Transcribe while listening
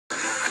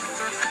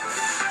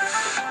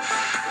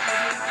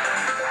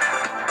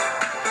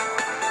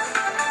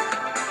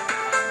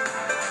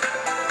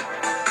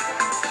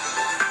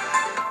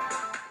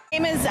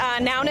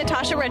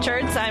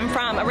Richards.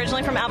 I'm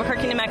originally from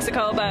Albuquerque, New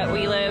Mexico, but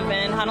we live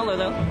in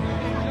Honolulu.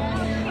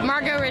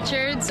 Margot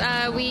Richards.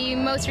 We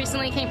most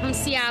recently came from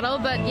Seattle,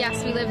 but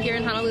yes, we live here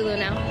in Honolulu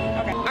now.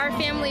 Okay. Our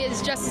family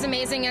is just as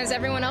amazing as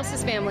everyone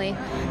else's family.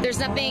 There's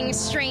nothing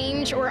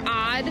strange or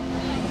odd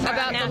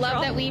about the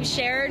love that we've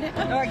shared.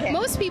 Okay.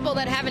 Most people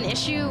that have an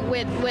issue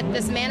with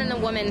this man and a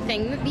woman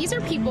thing, these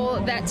are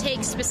people that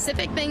take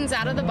specific things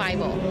out of the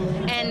Bible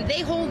and they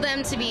hold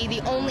them to be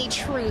the only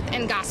truth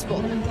and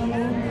gospel.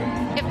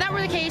 If that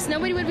were the case,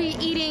 nobody would be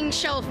eating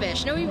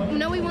shellfish.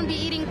 Nobody wouldn't be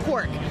eating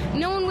pork.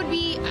 No one would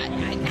be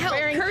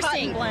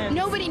cursing.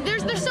 Nobody.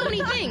 There's so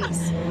many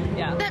things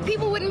that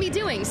people wouldn't be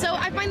doing. So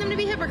I find them to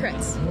be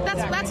hypocrites.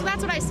 That's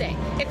what I say.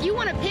 If you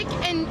want to pick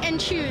and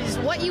choose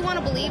what you want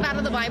to believe out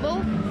of the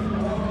Bible,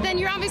 then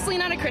you're obviously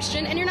not a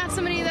Christian, and you're not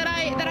somebody that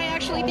I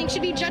actually think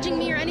should be judging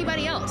me or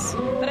anybody else.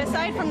 But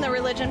aside from the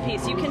religion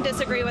piece, you can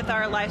disagree with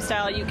our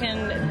lifestyle, you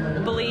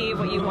can believe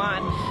what you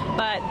want,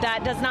 but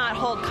that does not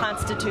hold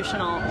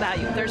constitutional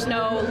value. There's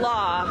no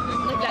law.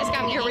 Look, that's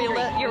got me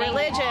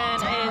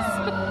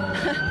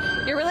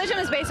your religion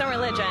is based on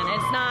religion.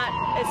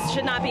 It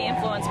should not be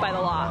influenced by the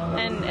law,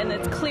 and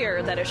it's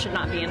clear that it should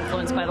not be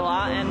influenced by the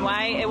law. And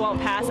why it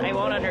won't pass, I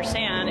won't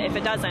understand if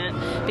it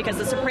doesn't, because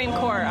the Supreme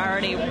Court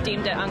already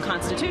deemed it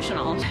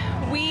unconstitutional.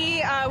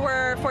 We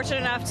were fortunate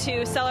enough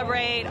to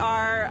celebrate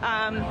our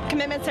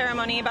commitment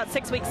ceremony about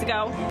 6 weeks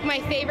ago. My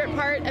favorite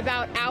part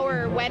about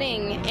our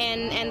wedding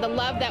and the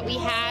love that we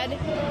had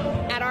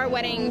at our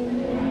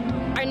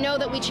wedding, I know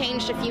that we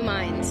changed a few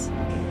minds.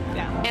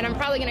 Yeah. And I'm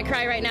probably going to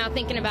cry right now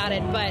thinking about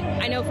it, but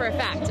I know for a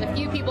fact a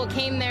few people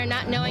came there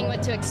not knowing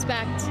what to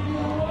expect,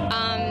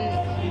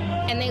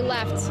 and they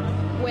left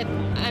with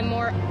a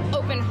more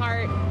open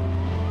heart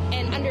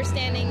and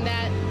understanding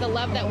that the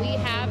love that we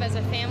have as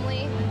a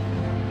family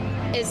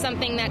is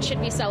something that should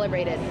be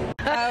celebrated.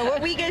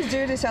 What will you guys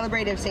do to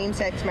celebrate if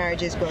same-sex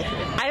marriages go through?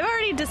 I've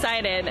already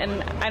decided,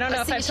 and I don't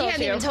know if I've told you.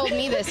 She hasn't even told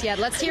me this yet.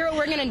 Let's hear what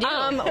we're going to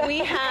do. We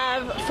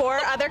have 4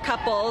 other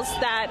couples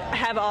that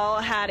have all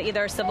had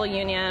either a civil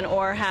union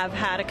or have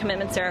had a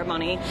commitment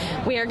ceremony.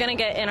 We are going to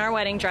get in our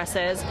wedding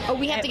dresses. Oh,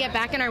 we have to get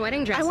back in our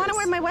wedding dresses. I want to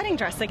wear my wedding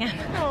dress again.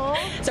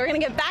 Aww. So we're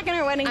going to get back in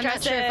our wedding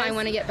dresses. I'm not sure if I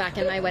want to get back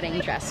in my wedding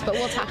dress, but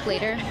we'll talk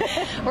later.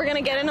 We're going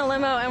to get in a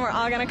limo, and we're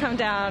all going to come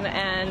down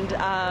and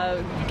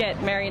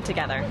get married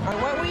together.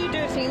 What will you do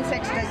if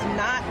same-sex does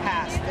not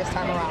pass this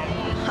time around?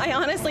 I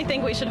honestly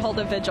think we should hold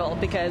a vigil,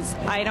 because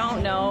I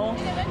don't know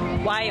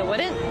why it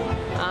wouldn't.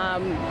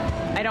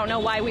 I don't know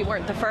why we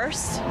weren't the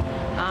first,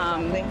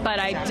 but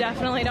I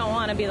definitely don't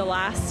want to be the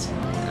last.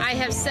 I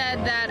have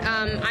said that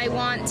I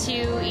want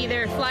to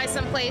either fly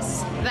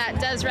someplace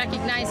that does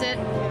recognize it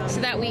so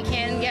that we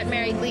can get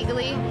married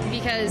legally,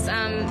 because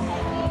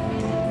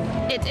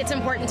it's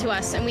important to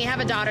us, and we have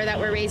a daughter that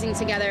we're raising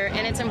together,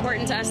 and it's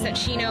important to us that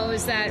she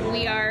knows that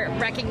we are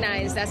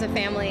recognized as a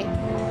family,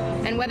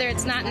 and whether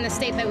it's not in the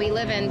state that we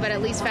live in, but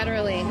at least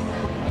federally.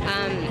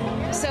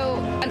 So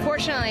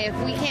unfortunately, if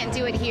we can't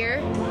do it here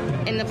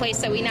in the place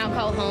that we now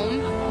call home,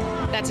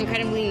 that's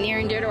incredibly near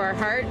and dear to our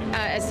heart,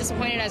 as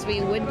disappointed as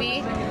we would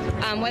be,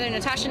 whether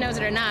Natasha knows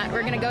it or not,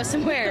 we're going to go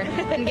somewhere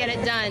and get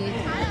it done.